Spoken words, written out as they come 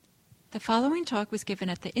The following talk was given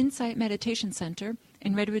at the Insight Meditation Center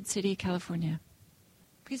in Redwood City, California.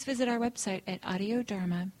 Please visit our website at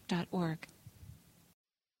audiodharma.org.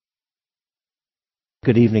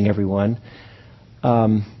 Good evening, everyone.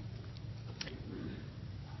 I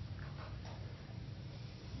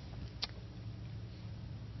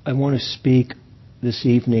want to speak this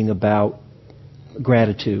evening about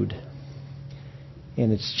gratitude.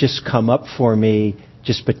 And it's just come up for me,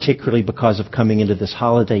 just particularly because of coming into this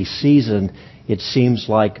holiday season. It seems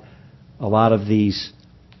like a lot of these,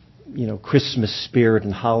 Christmas spirit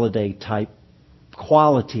and holiday type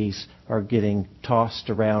qualities are getting tossed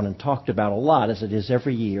around and talked about a lot, as it is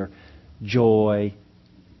every year. Joy,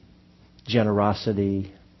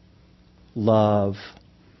 generosity, love,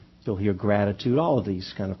 you'll hear gratitude, all of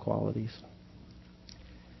these kind of qualities.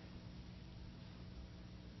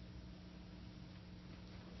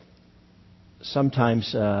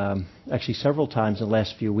 Sometimes, actually several times in the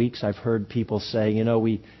last few weeks, I've heard people say,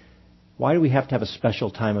 why do we have to have a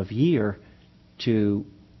special time of year to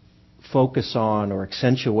focus on or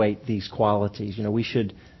accentuate these qualities?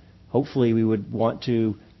 Hopefully we would want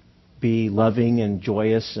to be loving and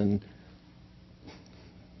joyous and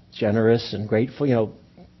generous and grateful,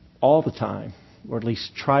 all the time, or at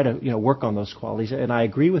least try to, work on those qualities. And I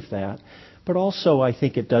agree with that. But also I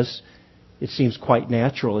think it seems quite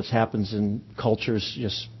natural. It happens in cultures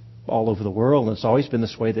just all over the world. And it's always been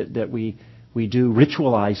this way that we do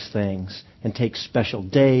ritualize things and take special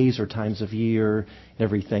days or times of year and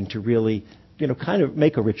everything to really, kind of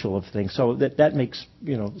make a ritual of things. So that makes,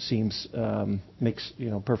 makes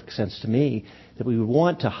perfect sense to me, that we would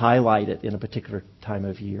want to highlight it in a particular time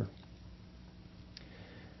of year.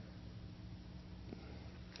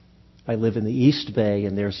 I live in the East Bay,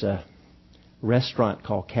 and there's a restaurant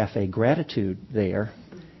called Cafe Gratitude there.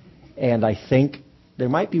 And I think there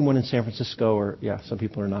might be one in San Francisco, or, some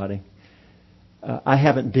people are nodding. I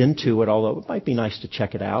haven't been to it, although it might be nice to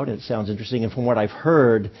check it out. It sounds interesting. And from what I've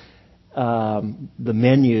heard, the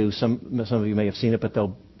menu, some of you may have seen it, but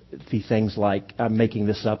there'll be things like, I'm making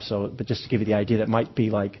this up, but just to give you the idea, that might be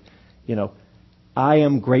like, I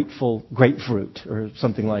am grateful grapefruit, or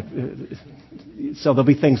something like. So there'll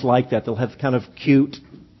be things like that. They'll have kind of cute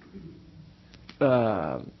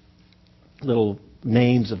little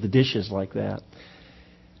names of the dishes like that.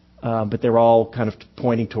 But they're all kind of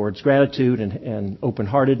pointing towards gratitude and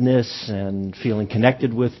open-heartedness and feeling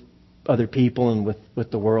connected with other people and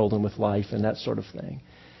with the world and with life and that sort of thing.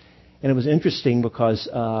 And it was interesting because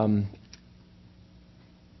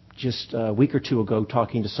just a week or two ago,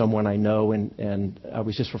 talking to someone I know, and I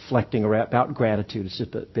was just reflecting about gratitude. It's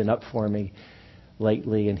just been up for me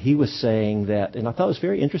lately. And he was saying that, and I thought it was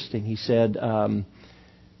very interesting. He said,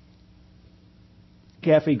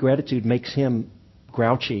 Cafe Gratitude makes him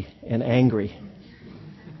grouchy and angry.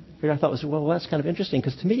 I thought that's kind of interesting,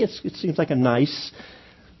 because to me it seems like a nice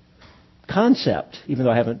concept, even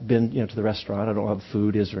though I haven't been to the restaurant. I don't know how the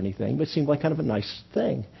food is or anything, but it seemed like kind of a nice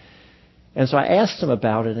thing. And so I asked him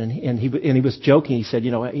about it, and he was joking. He said,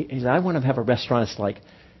 he said, I want to have a restaurant that's like,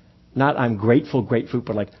 not I'm grateful grapefruit,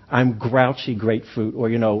 but like I'm grouchy grapefruit, or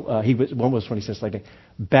one was when he says like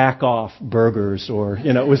back off burgers, or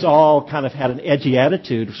it was all kind of had an edgy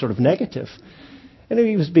attitude, sort of negative. And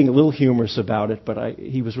he was being a little humorous about it, but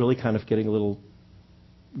he was really kind of getting a little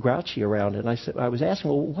grouchy around it. And I was asking,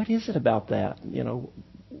 well, what is it about that?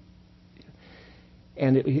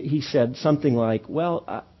 And he said something like,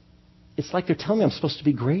 well, it's like they're telling me I'm supposed to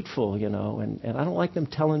be grateful, and I don't like them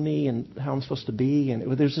telling me and how I'm supposed to be.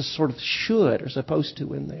 And there's this sort of should or supposed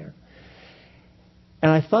to in there.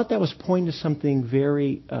 And I thought that was pointing to something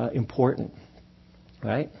very important,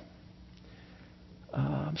 right?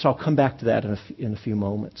 So I'll come back to that in a few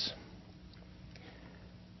moments.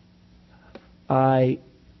 I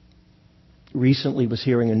recently was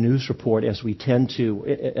hearing a news report, as we tend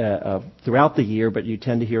to throughout the year, but you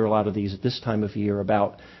tend to hear a lot of these at this time of year,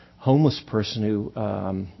 about a homeless person who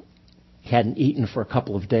hadn't eaten for a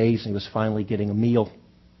couple of days, and he was finally getting a meal.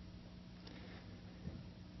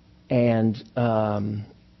 And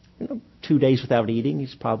 2 days without eating,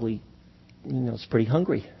 he's probably, it's pretty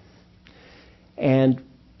hungry. And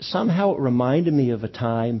somehow it reminded me of a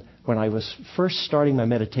time when I was first starting my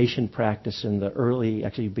meditation practice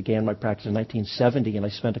actually began my practice in 1970, and I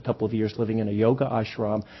spent a couple of years living in a yoga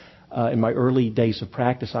ashram. In my early days of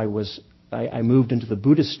practice, I moved into the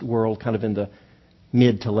Buddhist world kind of in the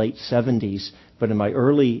mid to late 70s, but in my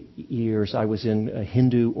early years, I was in a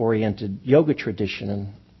Hindu-oriented yoga tradition,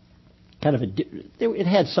 and kind of it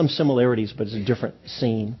had some similarities, but it's a different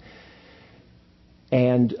scene.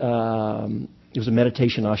 And it was a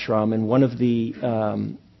meditation ashram, and one of the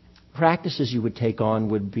practices you would take on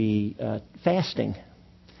would be fasting.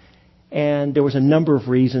 And there was a number of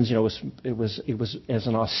reasons. It was as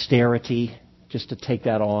an austerity, just to take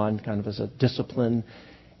that on, kind of as a discipline,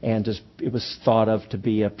 and it was thought of to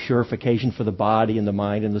be a purification for the body and the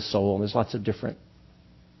mind and the soul. And there's lots of different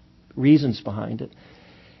reasons behind it.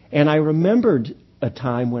 And I remembered a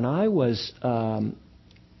time when I was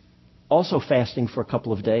also fasting for a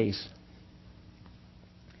couple of days,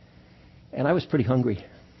 and I was pretty hungry.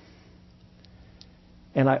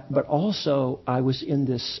 But also I was in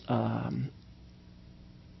this.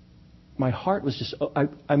 My heart was just.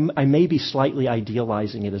 I may be slightly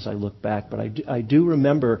idealizing it as I look back, but I do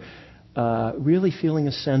remember really feeling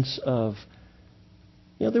a sense of.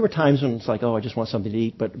 There were times when it's like, oh, I just want something to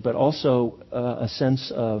eat, but also a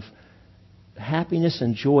sense of happiness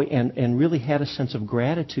and joy, and really had a sense of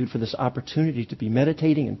gratitude for this opportunity to be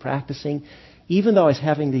meditating and practicing, even though I was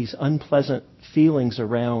having these unpleasant feelings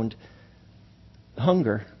around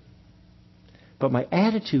hunger. But my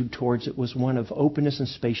attitude towards it was one of openness and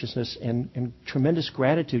spaciousness and tremendous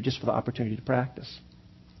gratitude just for the opportunity to practice.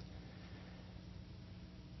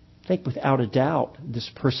 I think without a doubt, this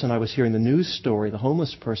person I was hearing the news story, the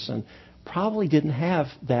homeless person, probably didn't have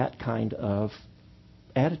that kind of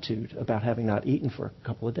attitude about having not eaten for a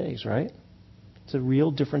couple of days, right? It's a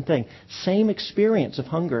real different thing. Same experience of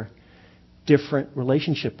hunger, different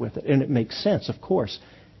relationship with it. And it makes sense, of course.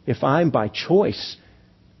 If I'm by choice,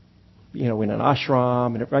 in an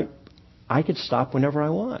ashram, right, I could stop whenever I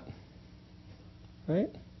want, right?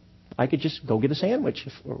 I could just go get a sandwich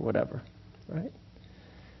or whatever, right?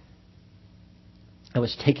 I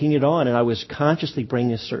was taking it on, and I was consciously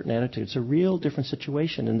bringing a certain attitude. It's a real different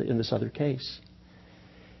situation in this other case.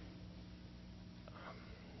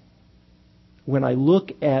 When I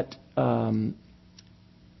look at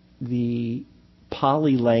the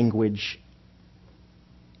Pali language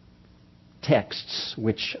texts,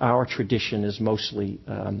 which our tradition is mostly,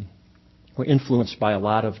 we're influenced by a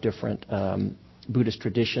lot of different Buddhist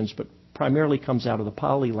traditions, but primarily comes out of the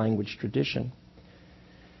Pali language tradition.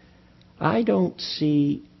 I don't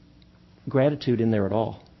see gratitude in there at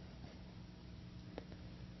all.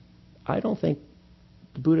 I don't think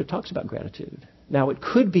the Buddha talks about gratitude. Now, it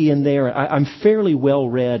could be in there. I'm fairly well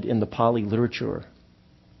read in the Pali literature.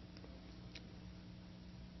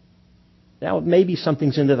 Now, maybe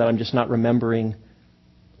something's in there that I'm just not remembering,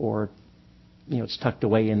 or it's tucked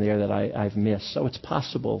away in there that I've missed. So it's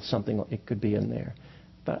possible it could be in there,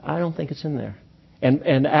 but I don't think it's in there.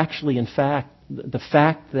 And actually, in fact, the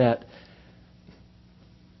fact that,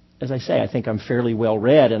 as I say, I think I'm fairly well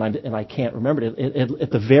read, and I can't remember it. At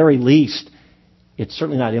the very least, it's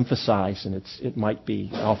certainly not emphasized, and it might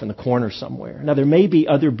be off in the corner somewhere. Now, there may be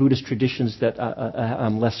other Buddhist traditions that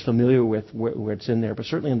I'm less familiar with where it's in there, but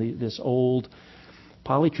certainly in this old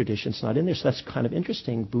Pali tradition, it's not in there. So that's kind of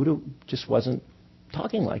interesting. Buddha just wasn't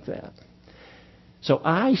talking like that. So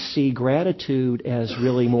I see gratitude as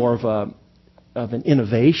really more of an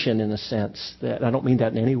innovation, in a sense, that I don't mean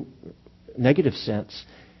that in any negative sense,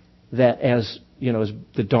 that as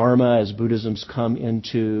the Dharma, as Buddhism's come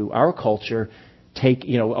into our culture,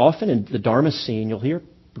 often in the Dharma scene, you'll hear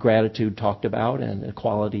gratitude talked about and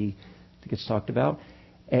equality that gets talked about,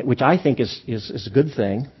 which I think is a good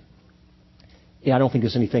thing. I don't think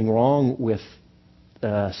there's anything wrong with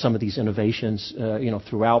some of these innovations.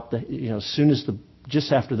 Throughout as soon as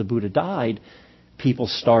just after the Buddha died, people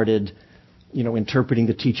started interpreting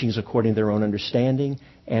the teachings according to their own understanding,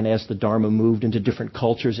 and as the Dharma moved into different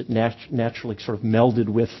cultures, it naturally sort of melded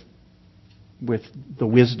with the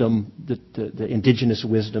wisdom, the indigenous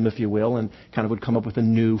wisdom, if you will, and kind of would come up with a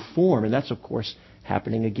new form. And that's, of course,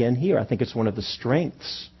 happening again here. I think it's one of the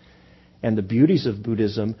strengths and the beauties of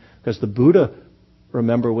Buddhism, because the Buddha,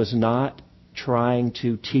 remember, was not trying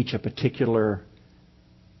to teach a particular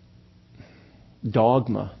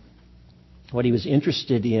dogma. What he was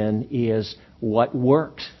interested in is what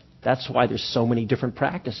worked. That's why there's so many different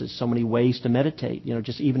practices, so many ways to meditate.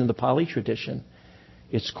 Just even in the Pali tradition,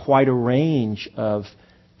 it's quite a range of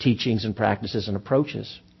teachings and practices and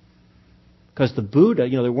approaches. Because the Buddha,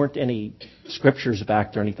 there weren't any scriptures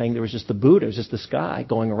back there or anything. There was just the Buddha. It was just this guy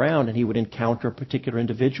going around, and he would encounter a particular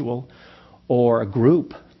individual or a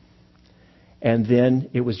group. And then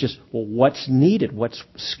it was just, what's needed? What's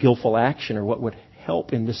skillful action, or what would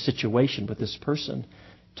help in this situation with this person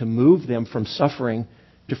to move them from suffering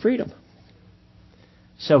to freedom?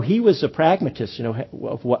 So he was a pragmatist,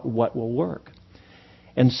 of what will work.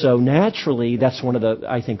 And so naturally, that's one of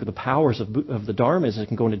the powers of the Dharma is it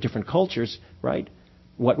can go into different cultures, right?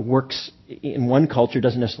 What works in one culture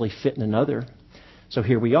doesn't necessarily fit in another. So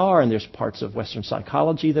here we are, and there's parts of Western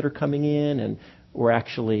psychology that are coming in, and we're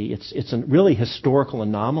actually, it's a really historical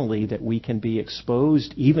anomaly that we can be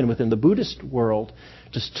exposed, even within the Buddhist world,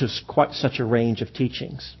 just to quite such a range of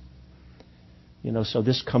teachings. So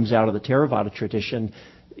this comes out of the Theravada tradition,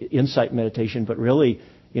 insight meditation, but really,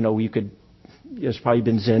 there's probably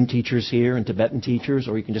been Zen teachers here and Tibetan teachers,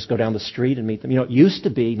 or you can just go down the street and meet them. It used to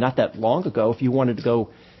be, not that long ago, if you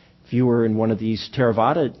were in one of these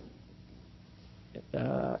Theravada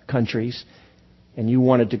countries, and you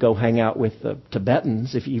wanted to go hang out with the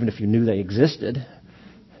Tibetans, even if you knew they existed,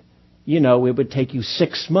 it would take you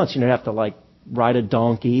 6 months. You'd have to ride a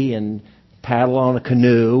donkey and paddle on a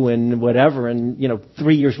canoe and whatever. And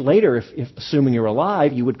 3 years later, if assuming you're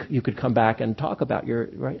alive, you could come back and talk about your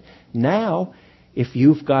right. Now, if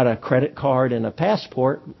you've got a credit card and a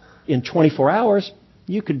passport, in 24 hours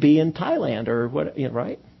you could be in Thailand or what,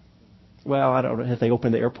 right? Well, I don't know. Have they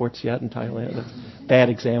opened the airports yet in Thailand? That's a bad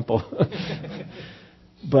example.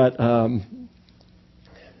 But,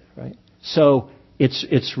 right. So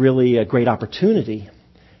it's really a great opportunity,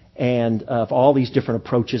 and of all these different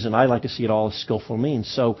approaches, and I like to see it all as skillful means.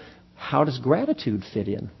 So how does gratitude fit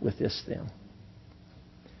in with this then?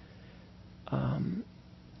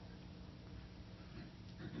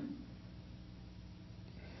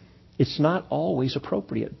 It's not always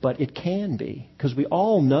appropriate, but it can be, because we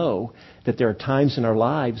all know that there are times in our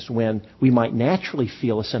lives when we might naturally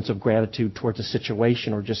feel a sense of gratitude towards a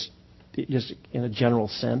situation, or just in a general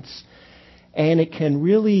sense, and it can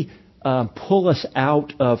really pull us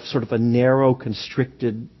out of sort of a narrow,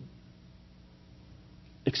 constricted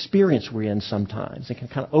experience we're in sometimes. It can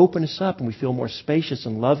kind of open us up, and we feel more spacious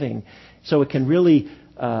and loving. So it can really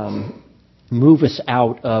move us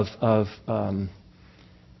out of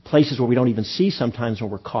places where we don't even see sometimes when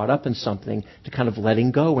we're caught up in something, to kind of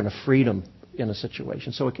letting go and a freedom in a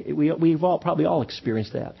situation. So we've probably all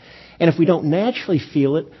experienced that. And if we don't naturally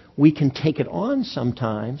feel it, we can take it on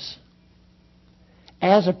sometimes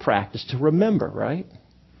as a practice to remember, right?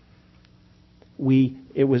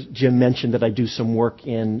 Jim mentioned that I do some work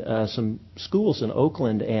in some schools in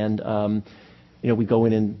Oakland, and we go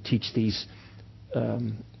in and teach these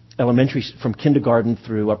elementary from kindergarten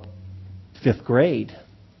through up 5th grade,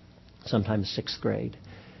 sometimes 6th grade.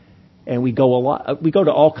 And we go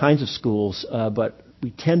to all kinds of schools, but we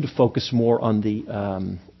tend to focus more on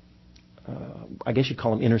the I guess you'd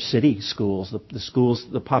call them inner city schools, the schools,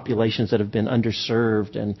 the populations that have been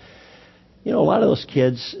underserved. And a lot of those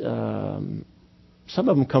kids, some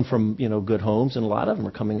of them come from good homes, and a lot of them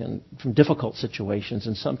are coming in from difficult situations.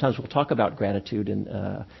 And sometimes we'll talk about gratitude,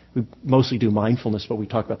 and we mostly do mindfulness, but we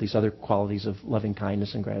talk about these other qualities of loving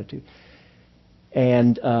kindness and gratitude.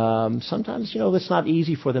 And sometimes, it's not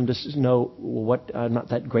easy for them to know, what, I'm not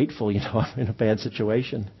that grateful, I'm in a bad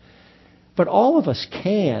situation. But all of us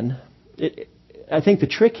can. I think the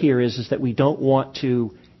trick here is that we don't want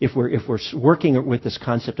to, if we're working with this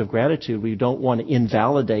concept of gratitude, we don't want to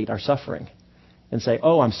invalidate our suffering and say,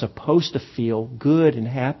 oh, I'm supposed to feel good and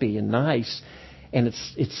happy and nice, and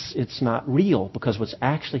it's not real, because what's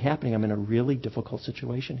actually happening, I'm in a really difficult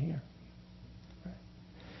situation here.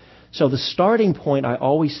 So the starting point, I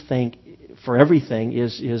always think, for everything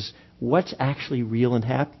is what's actually real and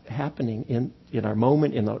happening in our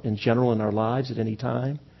moment, in general in our lives at any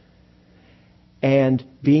time, and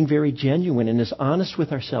being very genuine and as honest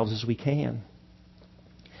with ourselves as we can.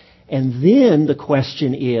 And then the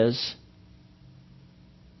question is,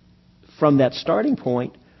 from that starting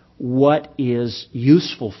point, what is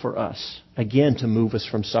useful for us, again, to move us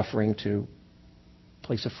from suffering to a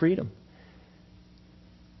place of freedom?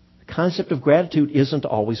 The concept of gratitude isn't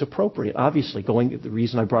always appropriate. Obviously, the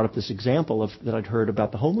reason I brought up this example that I'd heard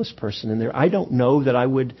about the homeless person in there, I don't know that I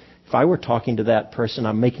would, if I were talking to that person,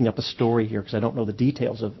 I'm making up a story here because I don't know the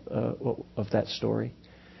details of that story.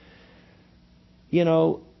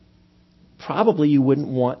 Probably you wouldn't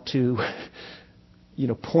want to,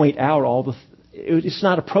 point out all the. It's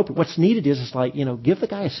not appropriate. What's needed is give the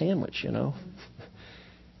guy a sandwich.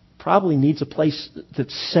 Probably needs a place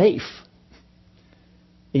that's safe.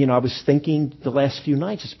 I was thinking the last few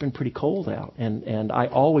nights, it's been pretty cold out. And I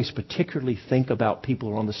always particularly think about people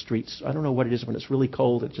who are on the streets. I don't know what it is. When it's really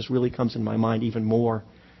cold, it just really comes in my mind even more.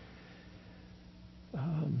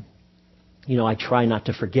 I try not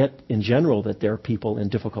to forget in general that there are people in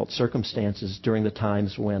difficult circumstances during the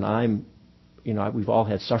times when we've all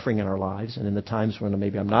had suffering in our lives. And in the times when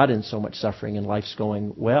maybe I'm not in so much suffering and life's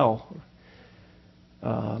going well,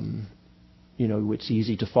 it's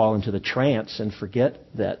easy to fall into the trance and forget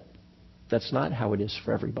that that's not how it is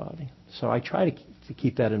for everybody. So I try to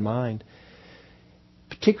keep that in mind.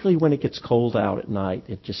 particularly when it gets cold out at night,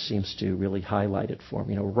 it just seems to really highlight it for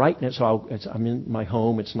me. Right now, I'm in my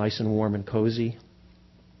home. It's nice and warm and cozy.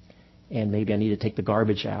 And maybe I need to take the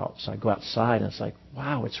garbage out. So I go outside, and it's like,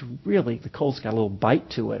 wow, it's really, the cold's got a little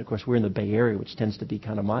bite to it. Of course, we're in the Bay Area, which tends to be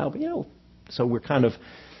kind of mild. But, so we're kind of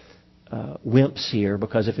wimps here,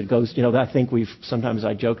 because if it goes, I think sometimes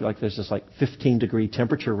I joke, like there's this 15-degree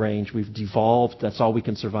temperature range. We've devolved. That's all we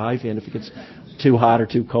can survive in. If it gets too hot or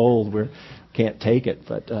too cold, we can't take it.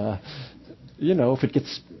 But, if it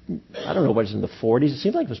gets, I don't know what it's in the 40s. It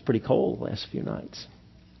seems like it was pretty cold the last few nights.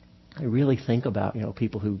 I really think about,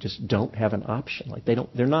 people who just don't have an option. Like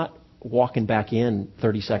they're not walking back in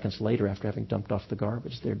 30 seconds later after having dumped off the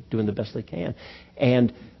garbage. They're doing the best they can.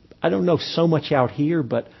 And I don't know so much out here,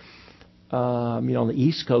 but on the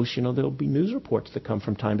East Coast, there'll be news reports that come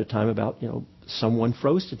from time to time about, someone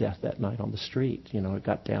froze to death that night on the street. It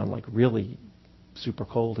got down like really super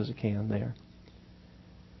cold as it can there.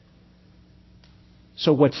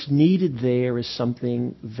 So what's needed there is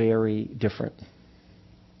something very different,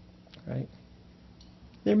 right?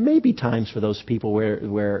 There may be times for those people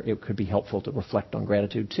where it could be helpful to reflect on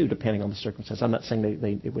gratitude too, depending on the circumstance. I'm not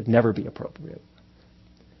saying it would never be appropriate.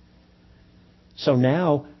 So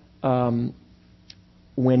now,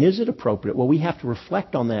 when is it appropriate? Well, we have to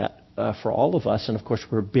reflect on that for all of us, and of course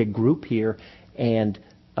we're a big group here, and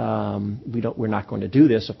we're not going to do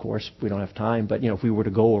this, of course. We don't have time, but if we were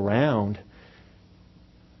to go around,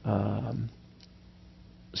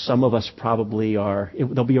 some of us probably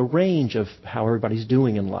there'll be a range of how everybody's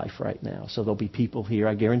doing in life right now. So there'll be people here,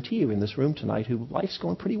 I guarantee you, in this room tonight who life's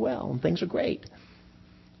going pretty well and things are great.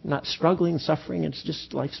 Not struggling, suffering, it's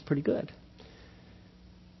just life's pretty good.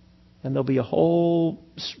 And there'll be a whole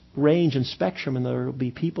range and spectrum, and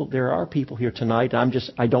there are people here tonight,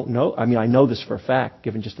 I don't know, I know this for a fact,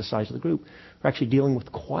 given just the size of the group, we're actually dealing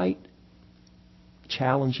with quite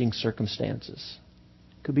challenging circumstances.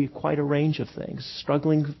 Could be quite a range of things,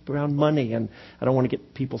 struggling around money, and I don't want to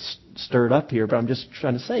get people stirred up here, but I'm just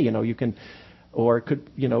trying to say, you can, or it could,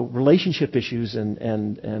 relationship issues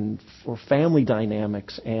and for family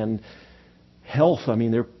dynamics and health.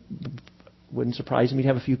 There wouldn't surprise me to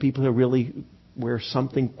have a few people who are really, where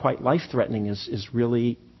something quite life-threatening is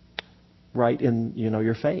really right in,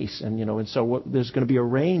 your face, and so there's going to be a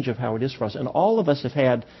range of how it is for us, and all of us have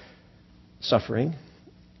had suffering,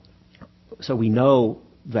 so we know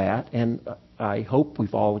that, and I hope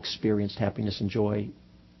we've all experienced happiness and joy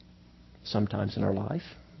sometimes in our life.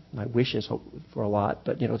 My wish is hope for a lot,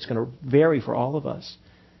 but it's going to vary for all of us.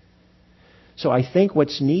 So I think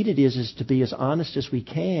what's needed is to be as honest as we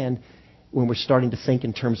can when we're starting to think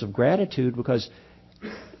in terms of gratitude, because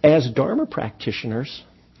as Dharma practitioners,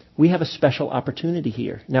 we have a special opportunity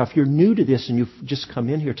here. Now, if you're new to this and you've just come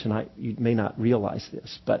in here tonight, you may not realize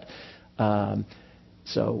this, but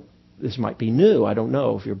so this might be new. I don't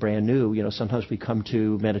know if you're brand new. Sometimes we come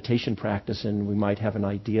to meditation practice and we might have an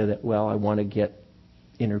idea that, well, I want to get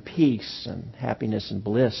inner peace and happiness and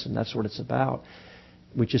bliss, and that's what it's about,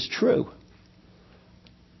 which is true.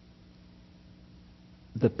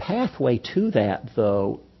 The pathway to that,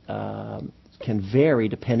 though, can vary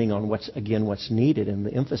depending on what's needed and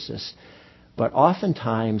the emphasis. But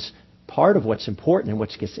oftentimes, part of what's important and what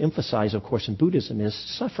gets emphasized, of course, in Buddhism is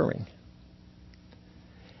suffering.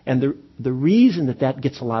 And the reason that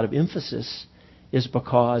gets a lot of emphasis is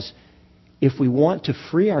because if we want to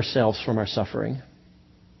free ourselves from our suffering,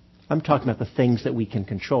 I'm talking about the things that we can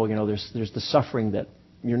control. There's the suffering that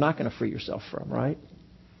you're not going to free yourself from, right?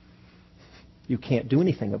 You can't do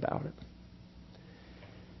anything about it.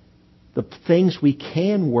 The things we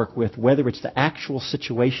can work with, whether it's the actual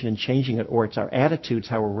situation and changing it, or it's our attitudes,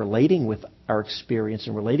 how we're relating with our experience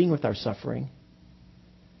and relating with our suffering,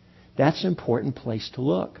 that's an important place to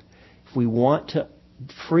look. If we want to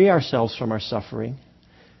free ourselves from our suffering,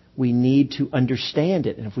 we need to understand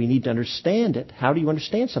it. And if we need to understand it, how do you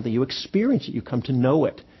understand something? You experience it. You come to know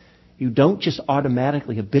it. You don't just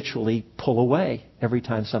automatically, habitually pull away every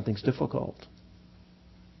time something's difficult.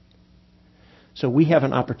 So we have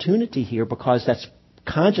an opportunity here because that's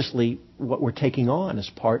consciously what we're taking on as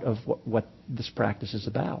part of what this practice is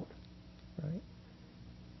about. Right?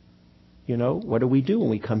 What do we do when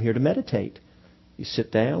we come here to meditate? You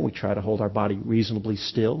sit down, we try to hold our body reasonably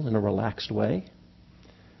still in a relaxed way.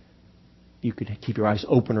 You could keep your eyes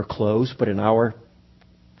open or closed, but in our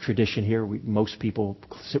tradition here, most people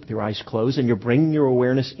sit with their eyes closed, and you're bringing your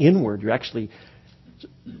awareness inward. You're actually,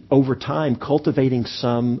 over time, cultivating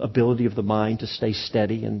some ability of the mind to stay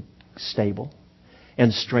steady and stable,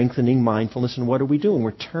 and strengthening mindfulness. And what are we doing?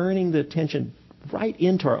 We're turning the attention right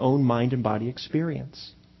into our own mind and body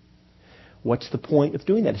experience. What's the point of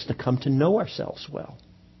doing that? It's to come to know ourselves well.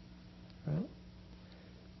 Right?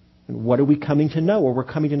 And what are we coming to know? Well, we're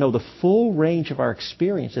coming to know the full range of our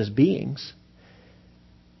experience as beings,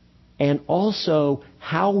 and also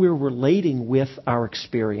how we're relating with our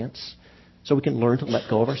experience so we can learn to let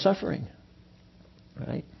go of our suffering.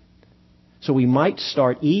 Right? So we might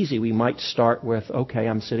start easy. We might start with, okay,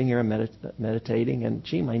 I'm sitting here and meditating, and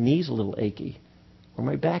gee, my knee's a little achy, or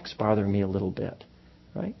my back's bothering me a little bit.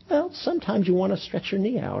 Right? Well, sometimes you want to stretch your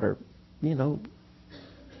knee out, or,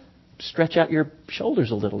 stretch out your shoulders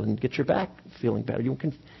a little and get your back feeling better. You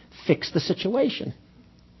can fix the situation.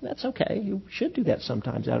 That's okay. You should do that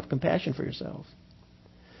sometimes out of compassion for yourself.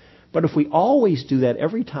 But if we always do that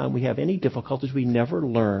every time we have any difficulties, we never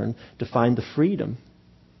learn to find the freedom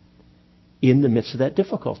in the midst of that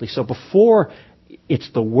difficulty. So before it's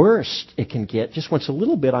the worst it can get, just once a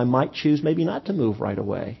little bit, I might choose maybe not to move right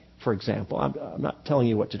away. For example, I'm not telling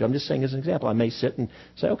you what to do. I'm just saying as an example. I may sit and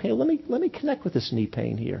say, okay, let me connect with this knee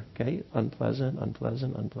pain here. Okay, unpleasant.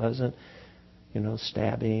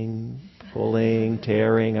 Stabbing, pulling,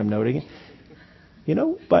 tearing. I'm noting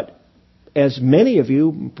it. But as many of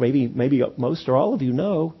you, maybe most or all of you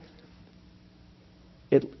know,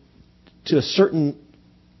 to a certain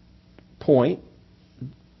point,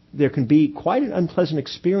 there can be quite an unpleasant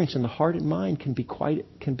experience, and the heart and mind can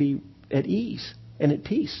be at ease and at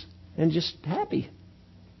peace and just happy.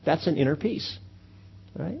 That's an inner peace,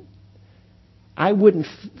 right?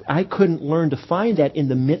 I couldn't learn to find that in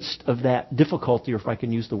the midst of that difficulty, or if I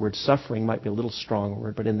can use the word suffering, might be a little strong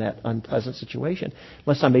word, but in that unpleasant situation,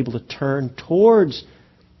 unless I'm able to turn towards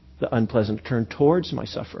the unpleasant, turn towards my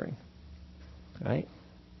suffering, right?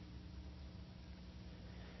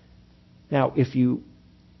 Now,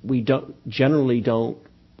 we generally don't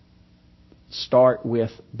start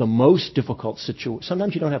with the most difficult situation.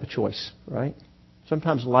 Sometimes you don't have a choice, right?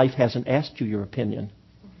 Sometimes life hasn't asked you your opinion.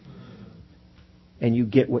 And you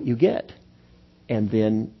get what you get. And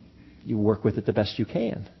then you work with it the best you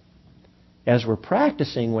can. As we're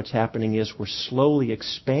practicing, what's happening is we're slowly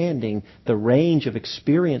expanding the range of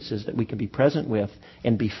experiences that we can be present with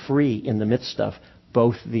and be free in the midst of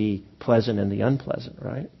both the pleasant and the unpleasant,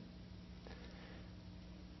 right?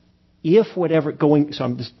 So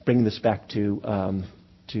I'm just bringing this back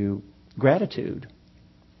to gratitude.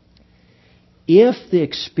 If the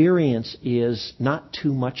experience is not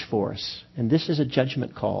too much for us, and this is a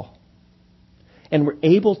judgment call, and we're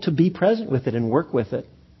able to be present with it and work with it,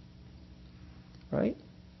 right?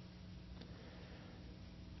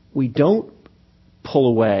 We don't pull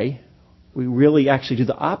away. We really actually do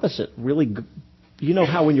the opposite. Really, you know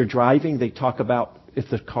how when you're driving, they talk about if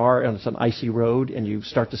the car on some icy road and you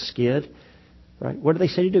start to skid, right? What do they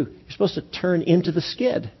say to do? You're supposed to turn into the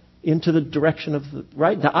skid, into the direction of the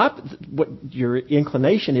right. What your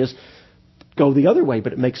inclination is, go the other way,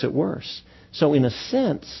 but it makes it worse. So in a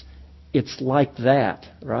sense, it's like that,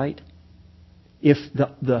 right? If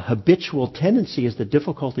the habitual tendency is the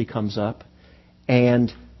difficulty comes up,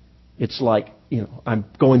 and it's like, I'm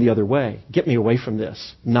going the other way. Get me away from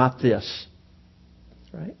this, not this,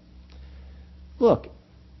 right? Look,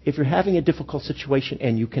 if you're having a difficult situation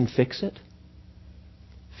and you can fix it,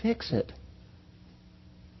 fix it.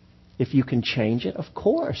 If you can change it, of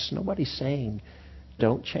course. Nobody's saying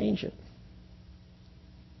don't change it.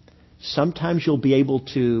 Sometimes you'll be able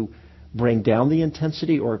to bring down the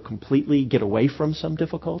intensity or completely get away from some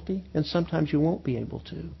difficulty, and sometimes you won't be able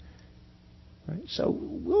to. Right? So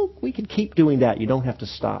we can keep doing that. You don't have to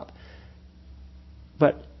stop.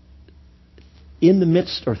 But in the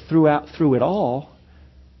midst or through it all,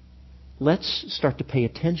 let's start to pay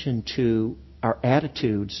attention to our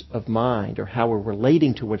attitudes of mind or how we're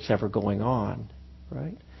relating to what's ever going on,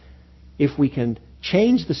 right? If we can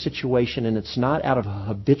change the situation and it's not out of a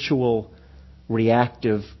habitual,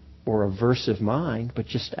 reactive, or aversive mind, but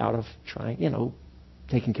just out of trying,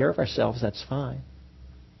 taking care of ourselves, that's fine.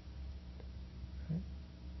 Right?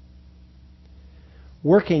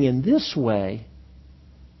 Working in this way,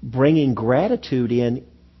 bringing gratitude in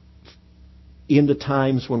the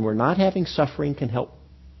times when we're not having suffering can help,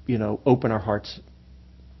 open our hearts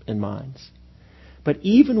and minds. But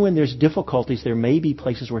even when there's difficulties, there may be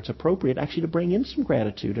places where it's appropriate actually to bring in some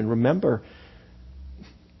gratitude and remember,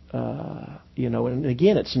 and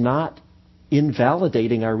again, it's not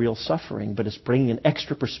invalidating our real suffering, but it's bringing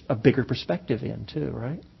a bigger perspective in too,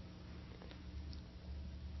 right?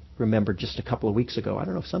 Remember just a couple of weeks ago, I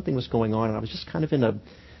don't know if something was going on, and I was just kind of in a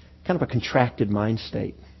contracted mind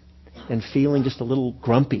state and feeling just a little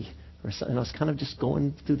grumpy. And I was kind of just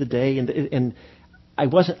going through the day, and I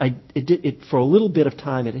wasn't. It for a little bit of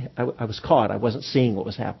time. I was caught. I wasn't seeing what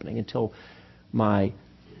was happening until my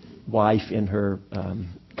wife, in her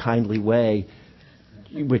kindly way,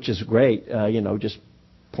 which is great, just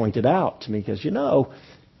pointed out to me because,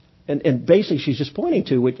 and basically she's just pointing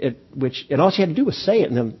to which, and all she had to do was say it,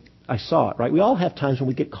 and then I saw it, right? We all have times when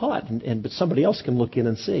we get caught, but somebody else can look in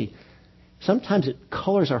and see. Sometimes it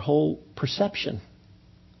colors our whole perception.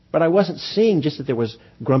 But I wasn't seeing just that there was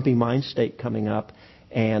grumpy mind state coming up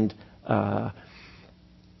and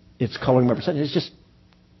it's coloring my perception. It's just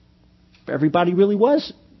everybody really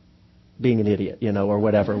was being an idiot, or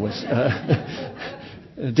whatever was.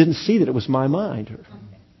 Didn't see that it was my mind.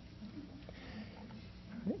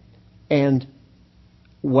 And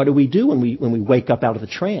what do we do when we wake up out of the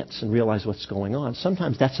trance and realize what's going on?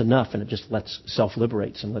 Sometimes that's enough, and it just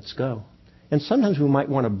self-liberates and lets go. And sometimes we might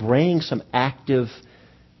want to bring some active,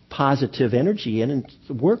 positive energy in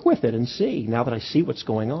and work with it and see. Now that I see what's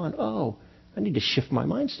going on, I need to shift my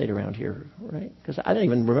mind state around here, right? Because I didn't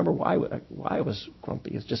even remember why I was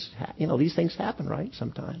grumpy. It's just, these things happen, right?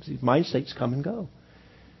 Sometimes these mind states come and go.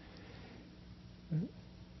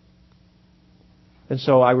 And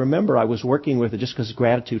so I remember I was working with it just because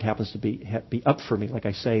gratitude happens to be up for me, like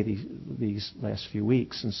I say, these last few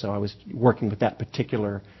weeks. And so I was working with that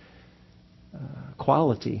particular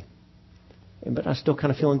quality. But I was still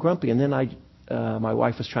kind of feeling grumpy. And then my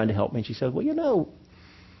wife was trying to help me, and she said, well,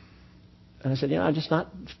 and I said, I'm just not,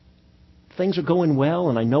 things are going well,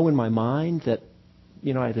 and I know in my mind that,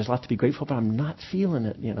 there's a lot to be grateful, but I'm not feeling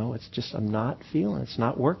it, it's just, I'm not feeling it. It's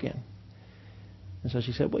not working. And so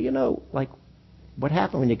she said, well, what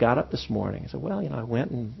happened when you got up this morning? I said, well, I went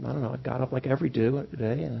and, I got up like every day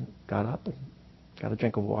and got up and got a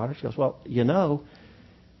drink of water. She goes, well, there's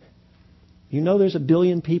 1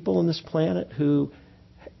 billion people on this planet who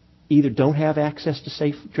either don't have access to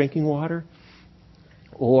safe drinking water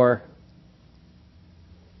or,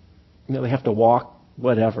 they have to walk,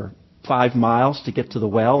 5 miles to get to the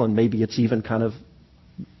well, and maybe it's even kind of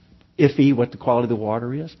iffy what the quality of the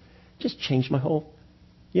water is. Just changed my whole...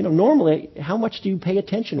 normally, how much do you pay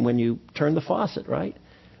attention when you turn the faucet, right?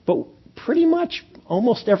 But pretty much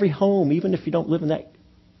almost every home, even if you don't live in that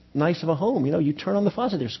nice of a home, you turn on the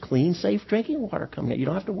faucet, there's clean, safe drinking water coming out. You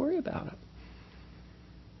don't have to worry about it.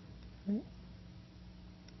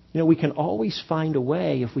 Right? We can always find a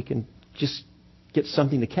way if we can just get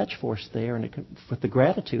something to catch for us there, and with the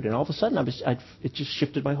gratitude. And all of a sudden, it just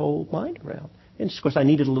shifted my whole mind around. And of course, I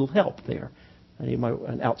needed a little help there. I need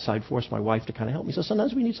an outside force, my wife, to kind of help me. So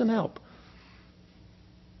sometimes we need some help.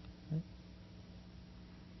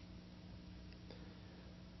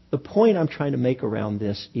 The point I'm trying to make around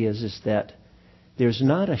this is that there's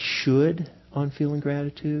not a should on feeling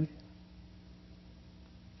gratitude.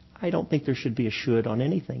 I don't think there should be a should on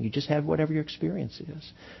anything. You just have whatever your experience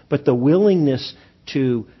is. But the willingness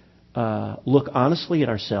to look honestly at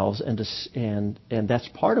ourselves and that's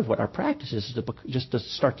part of what our practice is just to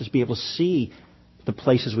start to be able to see the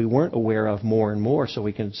places we weren't aware of more and more, so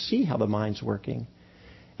we can see how the mind's working.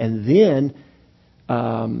 And then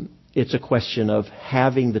it's a question of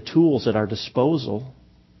having the tools at our disposal.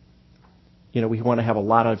 We want to have a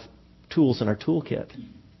lot of tools in our toolkit.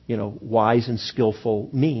 Wise and skillful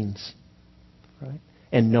means, right?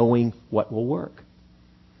 And knowing what will work.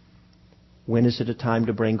 When is it a time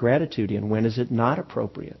to bring gratitude in? When is it not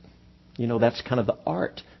appropriate? That's kind of the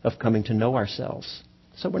art of coming to know ourselves.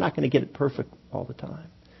 So we're not going to get it perfect all the time.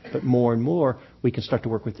 But more and more, we can start to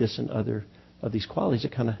work with this and other of these qualities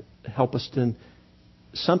that kind of help us then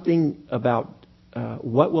something about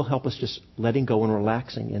what will help us just letting go and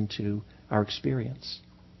relaxing into our experience.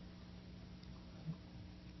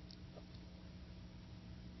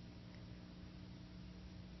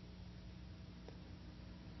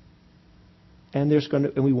 And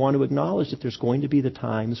and we want to acknowledge that there's going to be the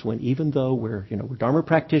times when, even though we're Dharma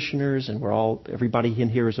practitioners and everybody in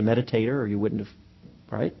here is a meditator, or you wouldn't have,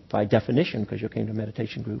 right? By definition, because you came to a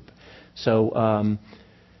meditation group. So,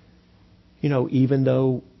 even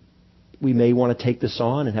though we may want to take this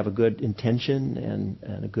on and have a good intention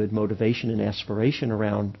and a good motivation and aspiration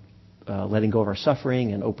around letting go of our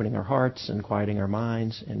suffering and opening our hearts and quieting our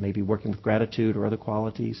minds and maybe working with gratitude or other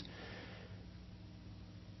qualities,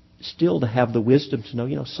 still to have the wisdom to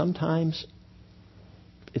know, sometimes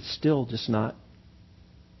it's still just not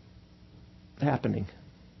happening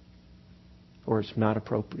or it's not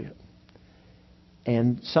appropriate.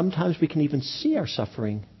 And sometimes we can even see our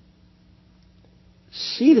suffering,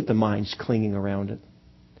 see that the mind's clinging around it,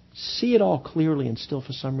 see it all clearly, and still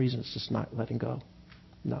for some reason it's just not letting go.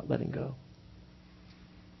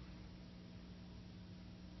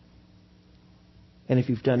 And if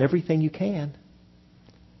you've done everything you can,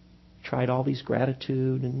 tried all these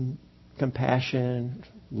gratitude and compassion,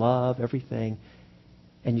 love, everything,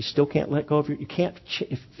 and you still can't let go of you can't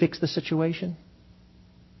fix the situation,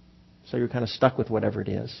 So you're kind of stuck with whatever it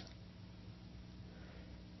is.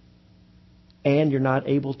 And you're not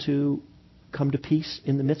able to come to peace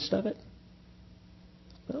in the midst of it.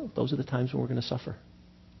 Well, those are the times when we're going to suffer.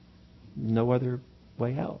 No other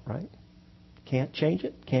way out, right? Can't change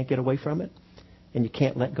it, can't get away from it, and you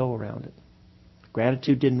can't let go around it.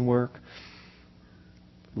 Gratitude didn't work.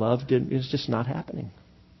 Love didn't. It's just not happening.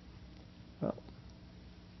 Well,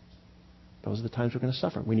 those are the times we're going to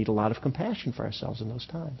suffer. We need a lot of compassion for ourselves in those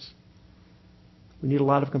times. We need a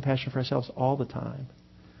lot of compassion for ourselves all the time.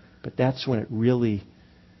 But that's when it really...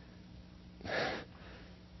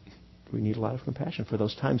 we need a lot of compassion for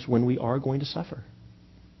those times when we are going to suffer.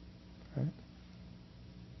 Right?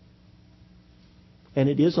 And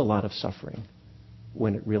it is a lot of suffering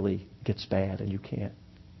when it really gets bad and you can't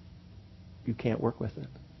work with it.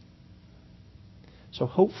 So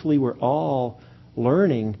hopefully we're all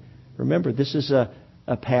learning. Remember, this is a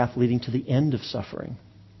path leading to the end of suffering.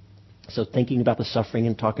 So thinking about the suffering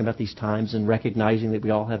and talking about these times and recognizing that we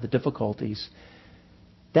all have the difficulties,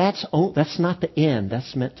 that's not the end.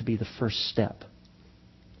 That's meant to be the first step.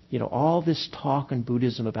 You know, all this talk in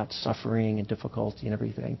Buddhism about suffering and difficulty and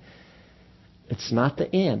everything, it's not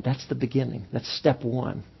the end. That's the beginning. That's step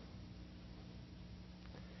one.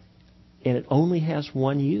 And it only has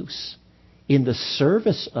one use. In the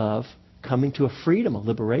service of coming to a freedom, a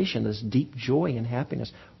liberation, this deep joy and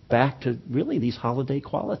happiness, back to really these holiday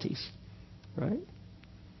qualities, right? You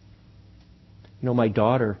know, my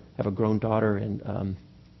daughter, I have a grown daughter, and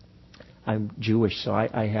I'm Jewish, so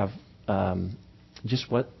I have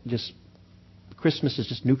Christmas is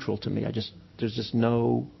just neutral to me. There's just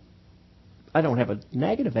no, I don't have a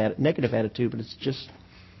negative attitude, but it's just,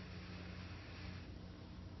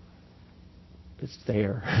 it's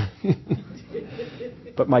there.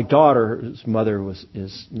 But my daughter's mother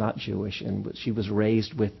is not Jewish, and she was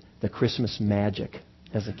raised with the Christmas magic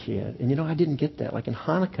as a kid. And, you know, I didn't get that. Like in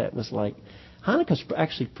Hanukkah, it was like, Hanukkah's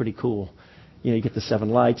actually pretty cool. You know, you get the 7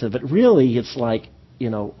 lights, but really it's like, you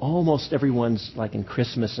know, almost everyone's like in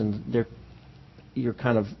Christmas, and you're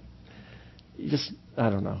kind of, I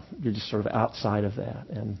don't know, you're just sort of outside of that.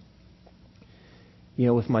 And, you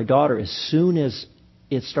know, with my daughter, as soon as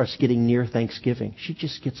it starts getting near Thanksgiving, she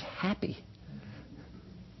just gets happy.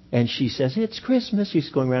 And she says, it's Christmas. She's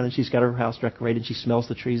going around and she's got her house decorated. She smells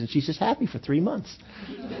the trees and she's just happy for 3 months.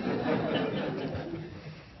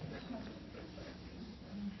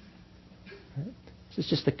 It's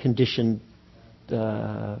just a conditioned,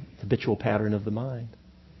 habitual pattern of the mind.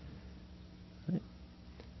 Right?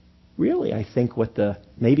 Really, I think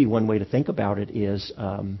maybe one way to think about it is,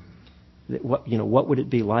 what would it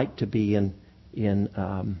be like to be in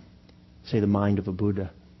say, the mind of a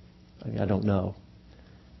Buddha? I mean, I don't know.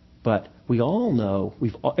 But we all know,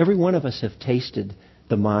 every one of us have tasted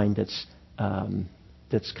the mind that's kind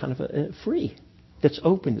of free, that's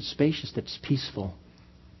open, that's spacious, that's peaceful,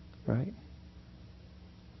 right?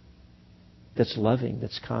 That's loving,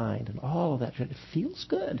 that's kind, and all of that. It feels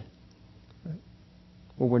good. Right?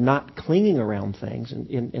 When we're not clinging around things,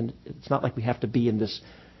 and it's not like we have to be in this,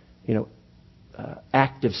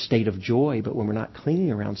 active state of joy, but when we're not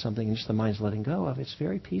clinging around something and just the mind's letting go of it, it's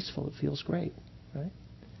very peaceful. It feels great, right?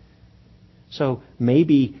 So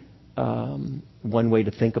maybe one way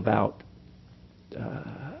to think about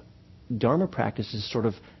Dharma practice is sort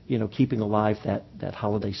of, keeping alive that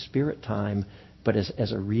holiday spirit time, but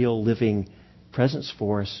as a real living presence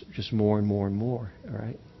for us, just more and more and more, all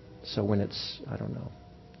right? So when it's, I don't know,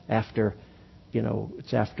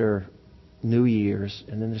 it's after New Year's,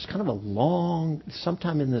 and then there's kind of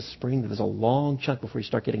sometime in the spring, there's a long chunk before you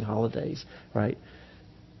start getting holidays, right?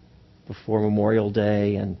 Before Memorial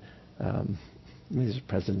Day, and maybe there's a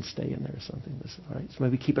President's Day in there or something, right? So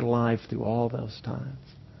maybe keep it alive through all those times.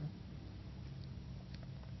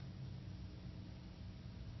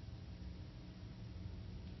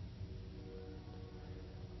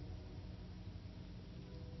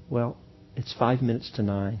 Well, it's 5 minutes to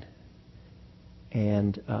 9.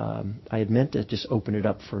 And I had meant to just open it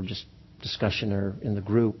up for just discussion or in the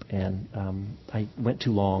group, and I went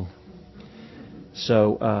too long.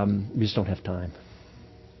 So we just don't have time.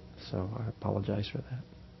 So I apologize for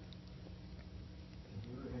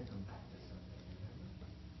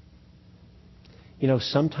that.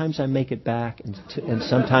 Sometimes I make it back, and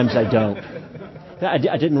sometimes I don't. I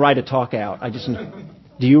didn't write a talk out.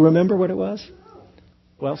 Do you remember what it was?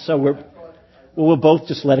 Well, so we'll both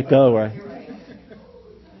just let it go, right?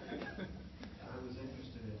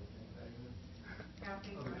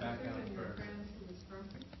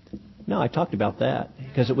 No, I talked about that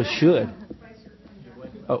because it was should.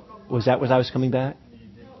 Oh, was that I was coming back?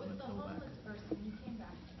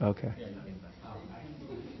 Okay.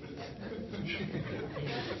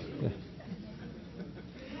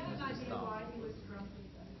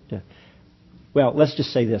 Yeah. Well, let's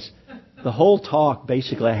just say this. The whole talk,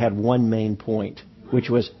 basically, I had one main point, which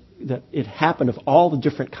was that it happened of all the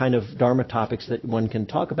different kind of Dharma topics that one can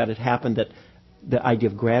talk about, it happened that the idea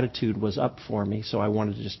of gratitude was up for me. So I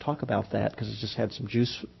wanted to just talk about that because it just had some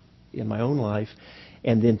juice in my own life.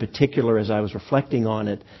 And in particular, as I was reflecting on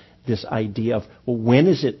it, this idea of, well, when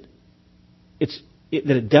is it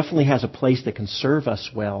that it definitely has a place that can serve us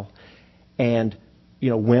well. And,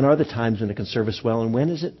 when are the times when it can serve us well and when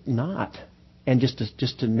is it not? And just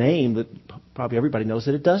to name that, probably everybody knows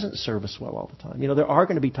that it doesn't serve us well all the time. There are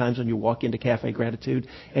going to be times when you walk into Cafe Gratitude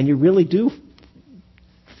and you really do,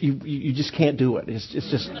 you just can't do it. It's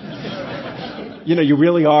just, you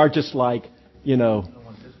really are just like,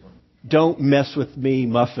 don't mess with me,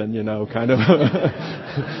 muffin, kind of.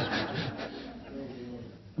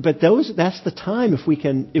 But that's the time if we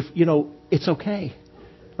can, it's okay,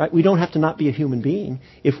 right? We don't have to not be a human being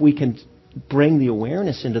if we can bring the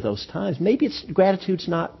awareness into those times. Maybe gratitude's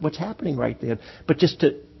not what's happening right then, but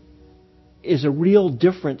is a real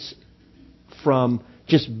difference from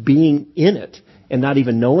just being in it and not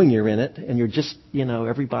even knowing you're in it, and you're just,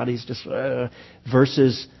 everybody's just,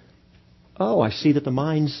 versus, I see that the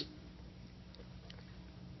mind's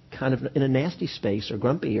kind of in a nasty space or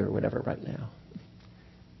grumpy or whatever right now.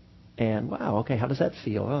 And wow, okay, how does that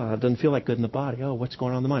feel? It doesn't feel like good in the body. What's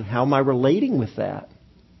going on in the mind? How am I relating with that?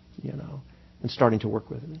 And starting to work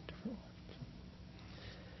with it in different ways.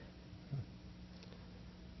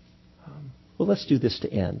 Well, let's do this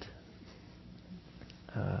to end.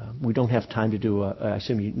 We don't have time to do I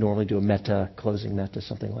assume you normally do a metta, closing metta,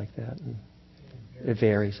 something like that. It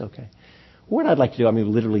varies, okay. What I'd like to do, we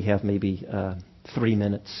literally have maybe 3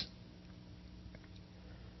 minutes.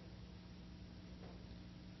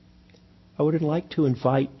 I would like to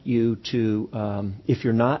invite you to, if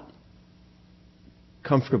you're not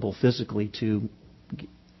comfortable physically, to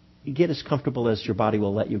get as comfortable as your body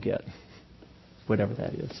will let you get, whatever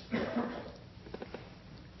that is.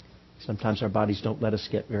 Sometimes our bodies don't let us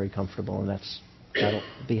get very comfortable, and that'll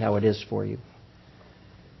be how it is for you.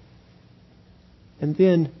 And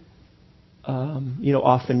then,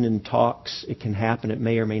 often in talks, it can happen, it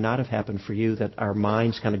may or may not have happened for you, that our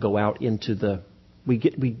minds kind of go out into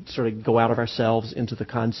we sort of go out of ourselves into the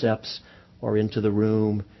concepts or into the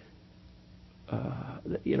room,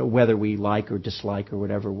 whether we like or dislike or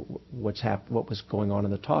whatever what was going on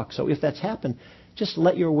in the talk. So if that's happened, just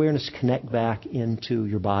let your awareness connect back into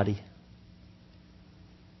your body.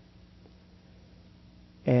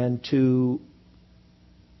 And to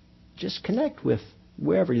just connect with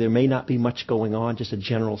wherever. There may not be much going on, just a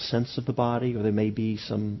general sense of the body, or there may be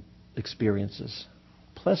some experiences,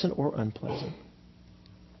 pleasant or unpleasant.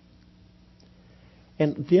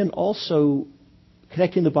 And then also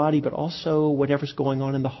connecting the body, but also whatever's going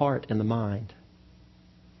on in the heart and the mind.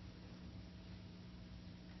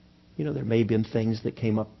 There may have been things that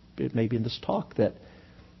came up, it may be in this talk that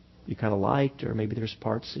you kind of liked, or maybe there's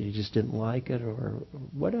parts that you just didn't like it, or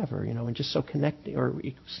whatever, and just so connecting, or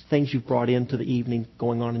things you've brought into the evening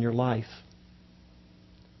going on in your life.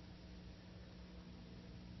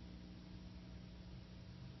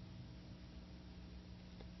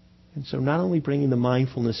 And so not only bringing the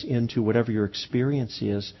mindfulness into whatever your experience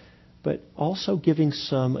is, but also giving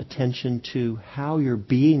some attention to how you're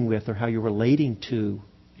being with or how you're relating to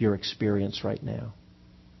your experience right now.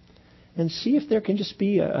 And see if there can just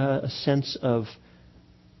be a sense of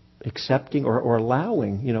accepting or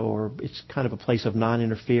allowing, or it's kind of a place of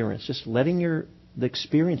non-interference. Just letting the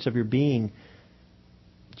experience of your being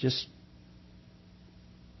just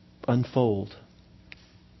unfold.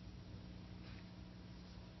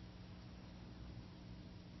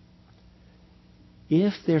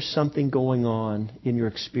 If there's something going on in your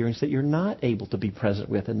experience that you're not able to be present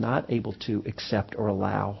with and not able to accept or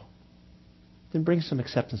allow, then bring some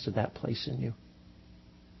acceptance to that place in you.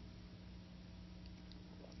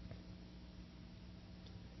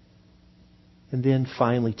 And then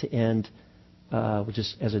finally, to end,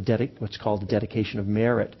 just as what's called the dedication of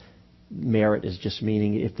merit. Merit is just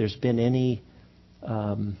meaning if there's been any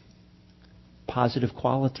positive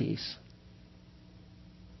qualities,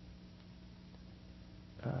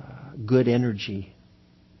 good energy,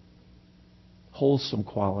 wholesome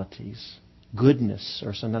qualities, goodness,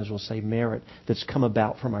 or sometimes we'll say merit, that's come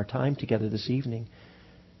about from our time together this evening,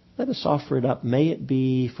 let us offer it up. May it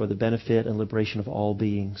be for the benefit and liberation of all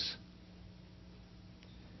beings.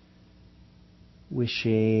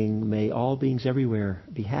 Wishing, may all beings everywhere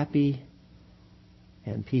be happy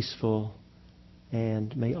and peaceful,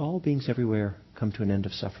 and may all beings everywhere come to an end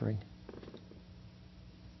of suffering.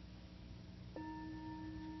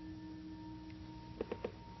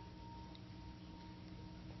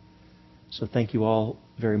 So thank you all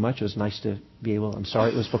very much. It was nice to be able. I'm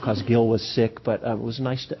sorry it was because Gil was sick, but it was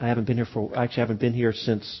nice. I haven't been here haven't been here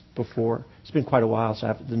since before. It's been quite a while. So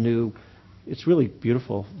I have the new. It's really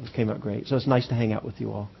beautiful. It came out great. So it's nice to hang out with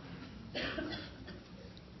you all.